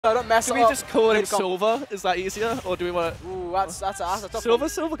don't mess Do up. we just call him Silver? Is that easier? Or do we want to... Ooh, that's a tough Silver? one.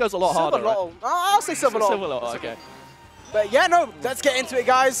 Silver goes a lot harder, right? I'll say Silvalotl. Silvalotl, okay. But yeah, no, let's get into it,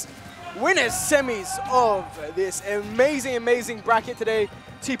 guys. Winners semis of this amazing, amazing bracket today.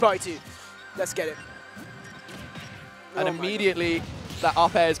 Tea Party 2. Let's get it. And immediately, that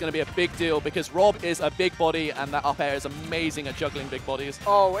up air is going to be a big deal because Rob is a big body and that up air is amazing at juggling big bodies.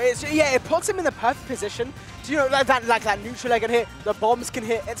 Oh, it puts him in the perfect position. Do you know, like that neutral leg can hit, the bombs can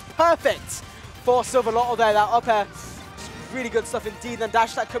hit. It's perfect for Silvalotl there, that up air. Really good stuff indeed. And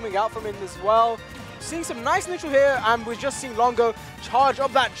dash attack coming out from him as well. Seeing some nice neutral here, and we're just seeing Longo charge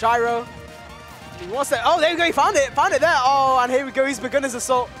up that gyro. He wants to, oh, there we go, he found it there. Oh, and here we go, he's begun his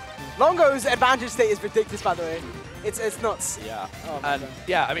assault. Longo's advantage state is ridiculous, by the way. It's nuts. Yeah, oh, and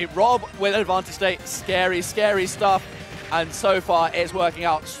yeah, I mean, Rob with advantage state, scary, scary stuff. And so far, it's working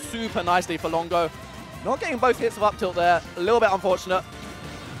out super nicely for Longo. Not getting both hits of up tilt there, a little bit unfortunate.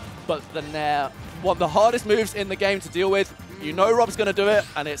 But the Nair, one of the hardest moves in the game to deal with. You know Rob's going to do it,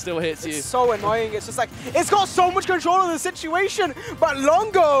 and it still hits you. It's so annoying. It's just like, it's got so much control of the situation, but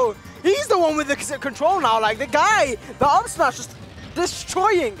Longo, he's the one with the control now. Like, the guy, the up smash just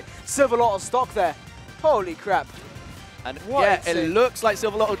destroying Silvalotl's stock there. Holy crap. And yeah, it looks like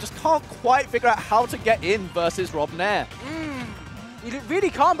Silvalotl just can't quite figure out how to get in versus Rob Nair. You really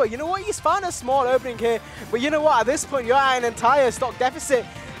can't, but you know what? He's found a small opening here. But you know what? At this point, you're at an entire stock deficit.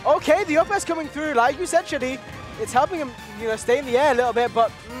 Okay, the up air's coming through. Like you said, Shadi, it's helping him, you know, stay in the air a little bit,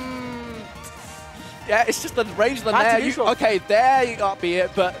 but yeah, it's just the range of the Nair. Okay, there you got be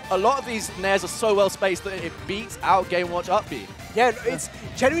it, but a lot of these Nairs are so well spaced that it beats out Game Watch up B. Yeah, it's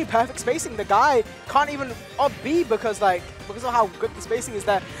genuinely perfect spacing. The guy can't even up B because of how good the spacing is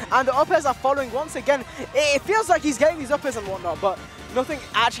there. And the up airs are following once again. It feels like he's getting these up airs and whatnot, but nothing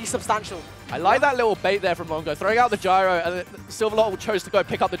actually substantial. I like that little bait there from Longo, throwing out the gyro, and Silvalotl chose to go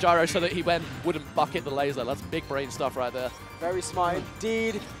pick up the gyro so that he wouldn't bucket the laser. That's big brain stuff right there. Very smart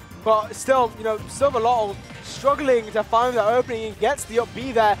indeed. But still, you know, Silvalotl struggling to find the opening. He gets the up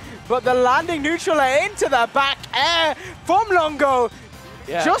B there, but the landing neutral into the back air from Longo.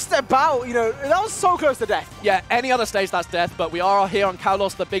 Yeah. Just about, you know, that was so close to death. Yeah, any other stage that's death, but we are here on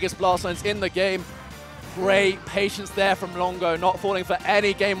Kalos, the biggest blast zones in the game. Great patience there from Longo, not falling for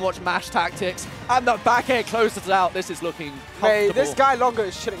any Game Watch mash tactics. And the back air closes it out. This is looking comfortable. Hey, this guy Longo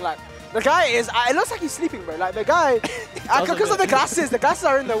is chilling like. The guy is, it looks like he's sleeping, bro. Like, the guy, because of the glasses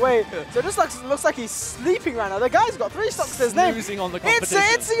are in the way. So it just looks like he's sleeping right now. The guy's got 3 stocks to his name. Losing on the competition.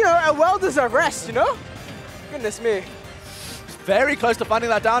 It's, you know, a well-deserved rest, you know? Goodness me. Very close to finding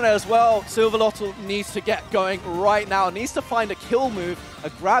that down there as well. Silvalotl needs to get going right now. Needs to find a kill move. A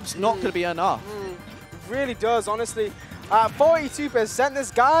grab's not going to be enough. Really does, honestly. 42%, this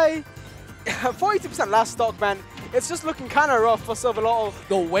guy, 42% last stock, man. It's just looking kind of rough for Silvalotl.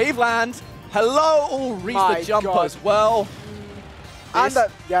 The wave land. Hello, all reach the jump as well. And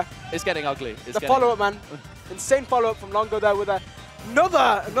yeah. It's getting ugly. The follow-up, man. Insane follow-up from Longo there with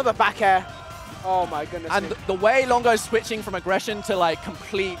another back air. Oh my goodness. And the way Longo's switching from aggression to like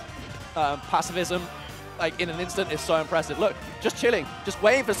complete pacifism, like in an instant, is so impressive. Look, just chilling, just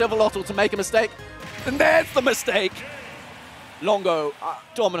waiting for Silvalotl to make a mistake. And there's the mistake. Longo,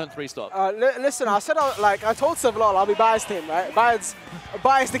 dominant 3-stop. Listen, I told Silvalotl I'll be biased to him, right?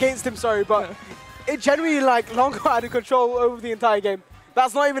 Biased against him, sorry, but it genuinely, like, Longo had control over the entire game.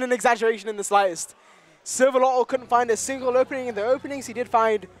 That's not even an exaggeration in the slightest. Silvalotl couldn't find a single opening, and the openings he did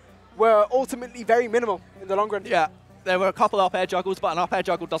find were ultimately very minimal in the long run. Yeah, there were a couple up air juggles, but an up air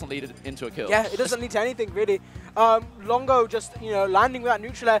juggle doesn't lead into a kill. Yeah, it doesn't lead to anything, really. Longo just, you know, landing with that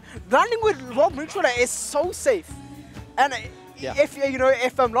neutral air. Landing with Rob neutral air is so safe. And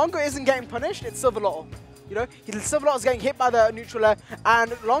if Longo isn't getting punished, it's Silvalotl. You know, Silvalotl's getting hit by the neutral air,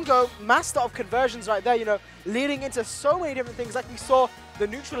 and Longo, master of conversions right there, you know, leading into so many different things. Like we saw the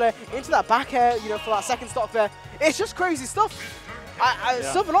neutral air into that back air, you know, for that second stock there. It's just crazy stuff.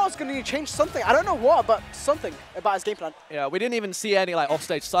 Silvalotl's going to need to change something. I don't know what, but something about his game plan. Yeah, we didn't even see any like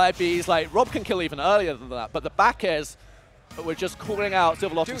offstage side Bs. Like Rob can kill even earlier than that, but the back airs were just calling out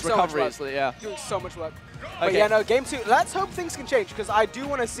Silvalotl's recoveries. Yeah, doing so much work. But yeah, no, game 2. Let's hope things can change because I do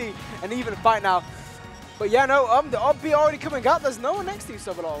want to see an even fight now. But yeah, no, the up B already coming out. There's no one next to you,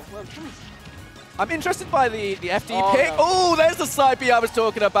 Silvalotl. Well, I'm interested by the FD pick. No. Oh, there's the side B I was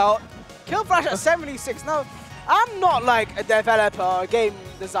talking about. Kill flash at 76. Now, I'm not like a developer or a game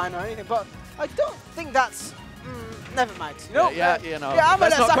designer or anything, but I don't think that's. Never mind. You know? Yeah, I'm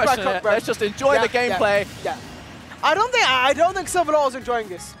let's not question it. Let's just enjoy the gameplay. Yeah. I don't think Silvalotl is enjoying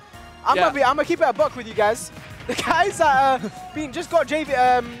this. I'm gonna keep it a buck with you guys. The guys that just got JV,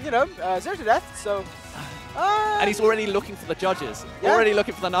 0 to death. So And he's already looking for the judges, already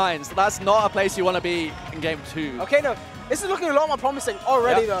looking for the 9s. That's not a place you want to be in game 2. Okay, no, this is looking a lot more promising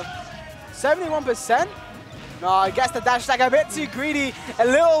already though. 71%. No, I guess the dash attack a bit too greedy. A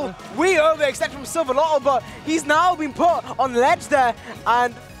little wee overextend from Silvalotl, but he's now been put on ledge there.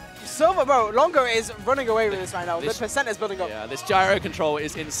 And Longo is running away with this right now. The percent is building up. Yeah, this gyro control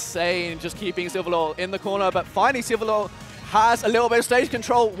is insane, just keeping Silvalotl in the corner. But finally, Silvalotl has a little bit of stage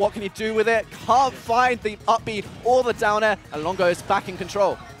control. What can he do with it? Can't find the up B or the down air, and Longo is back in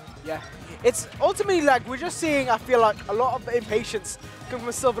control. Yeah, it's ultimately like we're just seeing, I feel like, a lot of impatience come from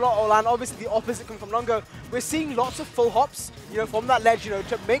Silvalotl, and obviously the opposite come from Longo. We're seeing lots of full hops, you know, from that ledge, you know,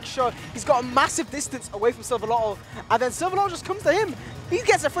 to make sure he's got a massive distance away from Silvalotl, and then Silvalotl just comes to him. He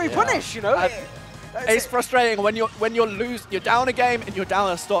gets a free punish, you know. It's frustrating when you're down a game and you're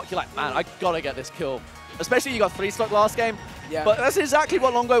down a stock. You're like, man, I gotta get this kill. Especially you got 3 stock last game. Yeah. But that's exactly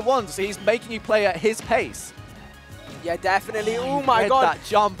what Longo wants. He's making you play at his pace. Yeah, definitely. Oh my god, that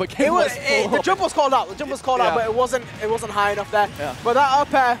jump! The jump was called out. The jump was called out, but it wasn't high enough there. Yeah. But that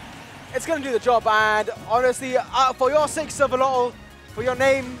up air, it's gonna do the job. And honestly, for your sake, Silvalotl, for your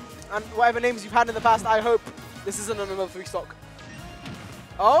name and whatever names you've had in the past, I hope this isn't another 3 stock.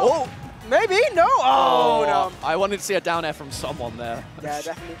 Oh, maybe no. Oh no! I wanted to see a down air from someone there. Yeah,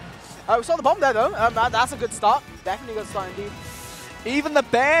 definitely. We saw the bomb there though. That's a good start. Definitely a good start indeed. Even the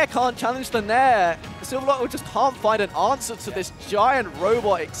bear can't challenge the nair. Silvalotl just can't find an answer to this giant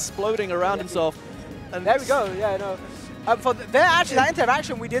robot exploding around himself. And there we go. Yeah, no. For that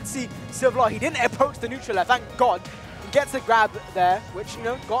interaction, we did see Silvalotl. He didn't approach the neutral left. Thank God. He gets the grab there, which, you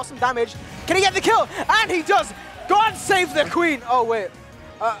know, got some damage. Can he get the kill? And he does. God save the queen. Oh wait.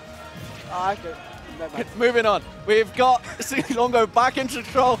 Okay. Moving on. We've got Longo back in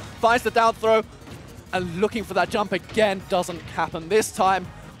control. Finds the down throw. And looking for that jump again, doesn't happen this time.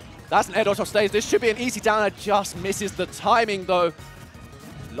 That's an air dodge off stage. This should be an easy downer, just misses the timing though.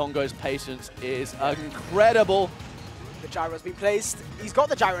 Longo's patience is incredible. The gyro's been placed. He's got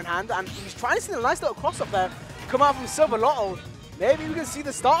the gyro in hand, and he's trying to see a nice little cross up there come out from Silvalotl. Maybe we can see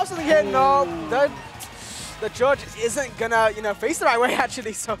the start of something here. No, the judge isn't gonna, you know, face the right way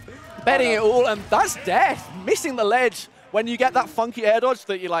actually. So betting it all, and that's death. Missing the ledge. When you get that funky air dodge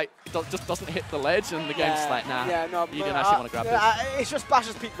that you like just doesn't hit the ledge, and the game's just like, nah, you didn't actually want to grab this. It's just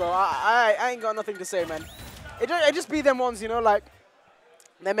Splash's peak, bro. I ain't got nothing to say, man. It just be them ones, you know, like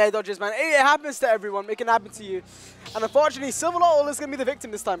them air dodges, man. It happens to everyone. It can happen to you. And unfortunately, Silvalotl is gonna be the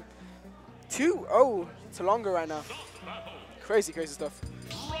victim this time. 2-0 to Longo right now. Crazy, crazy stuff.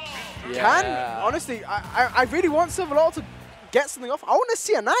 Yeah. Honestly, I really want Silvalotl to get something off. I want to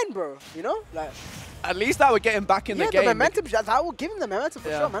see a 9, bro. You know, like. At least that would get him back in the game. Yeah, the momentum, that will give him the momentum for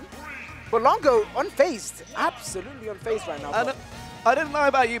sure, man. But Longo, unfazed. Absolutely unfazed right now. I don't know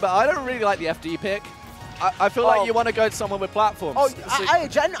about you, but I don't really like the FD pick. I feel like you want to go to someone with platforms. Oh,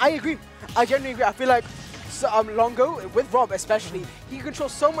 I agree. I genuinely agree. I feel like Longo, with Rob especially, he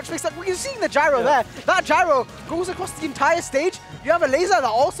controls so much space. Like, we're seeing the gyro there. That gyro goes across the entire stage. You have a laser that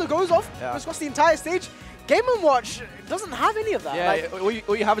also goes off, goes across the entire stage. Game & Watch doesn't have any of that. Yeah, like,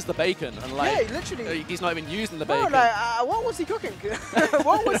 all you have is the bacon. And like, yeah, literally. He's not even using the bacon. No, like, what was he cooking?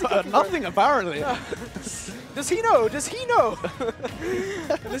 What was he cooking? Nothing, apparently. Does he know? Does he know?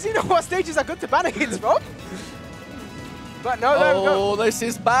 Does he know what stages are good to ban against, Rob? But no, there we go. Oh, this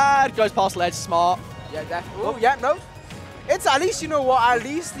is bad. Goes past ledge, smart. Yeah, definitely. Oh, yeah, no. It's at least, you know what, at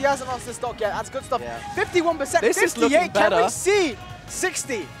least he hasn't lost his stock yet. That's good stuff. 51%, this 58. Is looking better. Can we see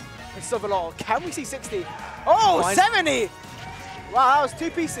 60? Silvalotl. Can we see 60? Oh, 70! Wow, that was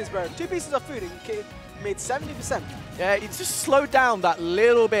 2 pieces, bro. 2 pieces of food, and he made 70%. Yeah, he just slowed down that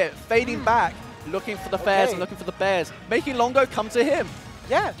little bit, fading back, looking for the fairs and looking for the bears, making Longo come to him.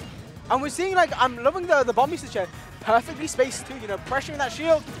 Yeah, and we're seeing, like, I'm loving the bomb usage here. Perfectly spaced too, you know, pressuring that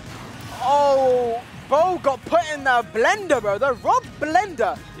shield. Oh, Bo got put in the blender, bro. The Rob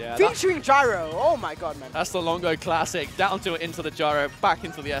blender, featuring gyro. Oh my god, man. That's the Longo classic. Down to it, into the gyro, back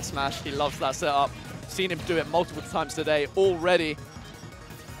into the S smash. He loves that setup. Seen him do it multiple times today already.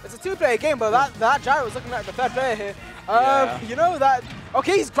 It's a 2-player game, but that gyro is looking like the 3rd player here. You know that.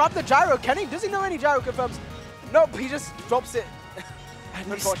 Okay, he's grabbed the gyro. Does he know any gyro confirms? Nope, he just drops it.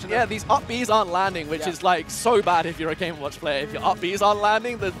 Unfortunately. Yeah, these up Bs aren't landing, which is like so bad if you're a Game & Watch player. If your up Bs aren't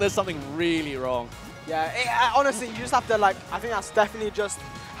landing, there's something really wrong. Yeah, honestly, you just have to, like, I think that's definitely just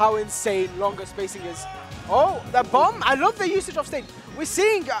how insane Longo spacing is. Oh, the bomb! I love the usage off stage. We're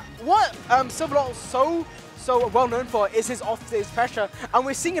seeing what Silvalotl so well known for is his off-stage pressure, and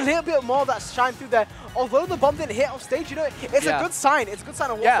we're seeing a little bit more of that shine through there. Although the bomb didn't hit off stage, you know, it's a good sign. It's a good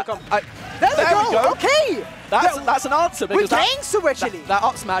sign of what's to come. There we go. Okay. That's an answer. We're Because getting somewhere, Chili. that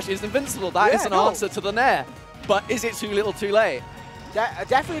up smash is invincible. That is an answer to the Nair. But is it too little too late?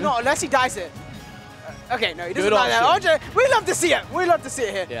 Definitely not, unless he dies it. Okay, no, he doesn't Good die there. option. We love to see it. We love to see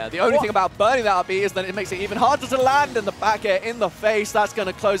it here. Yeah, the only thing about burning that up B is that it makes it even harder to land in the back air, in the face. That's going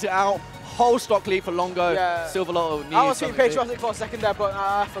to close it out. Whole stock lead for Longo. Yeah. Silvalotl needs I was feeling something patriotic for a second there, but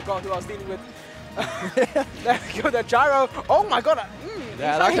I forgot who I was dealing with. There we go, the gyro. Oh my god.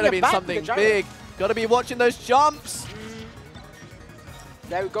 Yeah, that could have been something big. Got to be watching those jumps.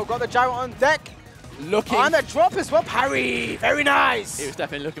 There we go, got the gyro on deck. Looking. On the drop as well, parry. Very nice. He was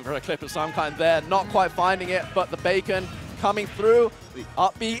definitely looking for a clip of some kind there. Not quite finding it, but the bacon coming through. The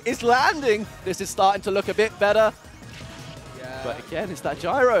up B is landing. This is starting to look a bit better. Yeah. But again, it's that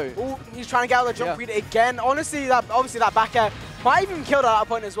gyro. Ooh, he's trying to get out of the jump read again. Honestly, obviously that back air might even killed at that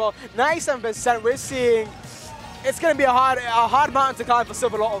point as well. 97%. We're seeing it's going to be a hard mountain to climb for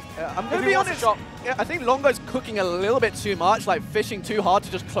Silvalotl. I'm going to be honest. Yeah, I think Longo's cooking a little bit too much, like fishing too hard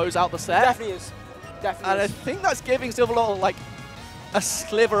to just close out the set. Definitely is. Definitely. And I think that's giving Silvalotl like a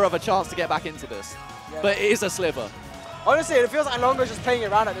sliver of a chance to get back into this. Yeah. But it is a sliver. Honestly, it feels like Longo's just playing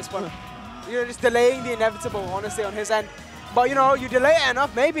it around at this point. You know, just delaying the inevitable, honestly, on his end. But, you know, you delay it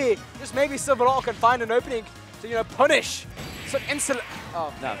enough, maybe Silvalotl can find an opening to, you know, punish. So instant.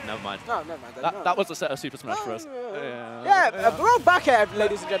 Oh. No, never mind. No, never mind. That was a set of Super Smash for us. We're all back here,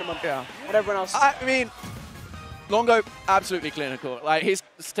 ladies and gentlemen. Yeah. And everyone else. I mean, Longo, absolutely clinical. Like, his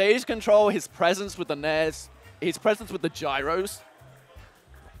stage control, his presence with the nairs, his presence with the gyros,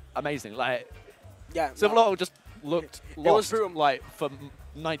 amazing. Like, yeah, Silvalotl just looked lost, brutal. like, for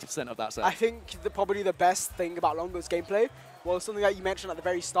 90% of that set. I think probably the best thing about Longo's gameplay was something that you mentioned at the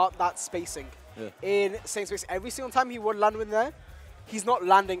very start, that spacing. Yeah. In same space, every single time he would land with there, he's not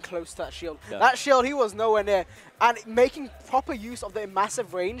landing close to that shield. Yeah. That shield, he was nowhere near. And making proper use of the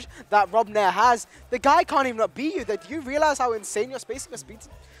massive range that Rob Nair has, the guy can't even not beat you. Do you realize how insane your spacing must be to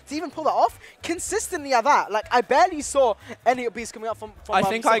even pull that off? Consistently at that. Like, I barely saw any up Bs coming up from I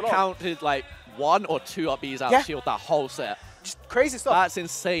think I counted, like, 1 or 2 up Bs out of shield that whole set. Just crazy stuff. That's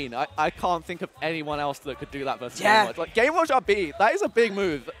insane. I can't think of anyone else that could do that versus Game Watch. Like, Game Watch up B, that is a big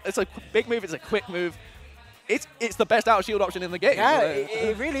move. It's a big move. It's a quick move. It's the best out shield option in the game. Yeah,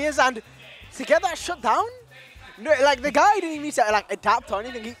 it really is. And to get that shut down, no, like, the guy didn't even need to like adapt or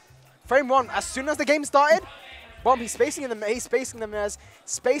anything. Frame 1, as soon as the game started, boom, he's spacing them. He's spacing them as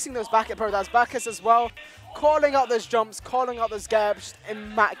spacing those back backers as well, calling out those jumps, calling out those gaps,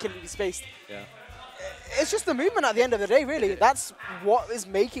 immaculately spaced. Yeah. It's just the movement at the end of the day, really. That's what is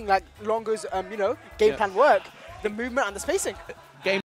making like Longo's, you know, game plan work. The movement and the spacing.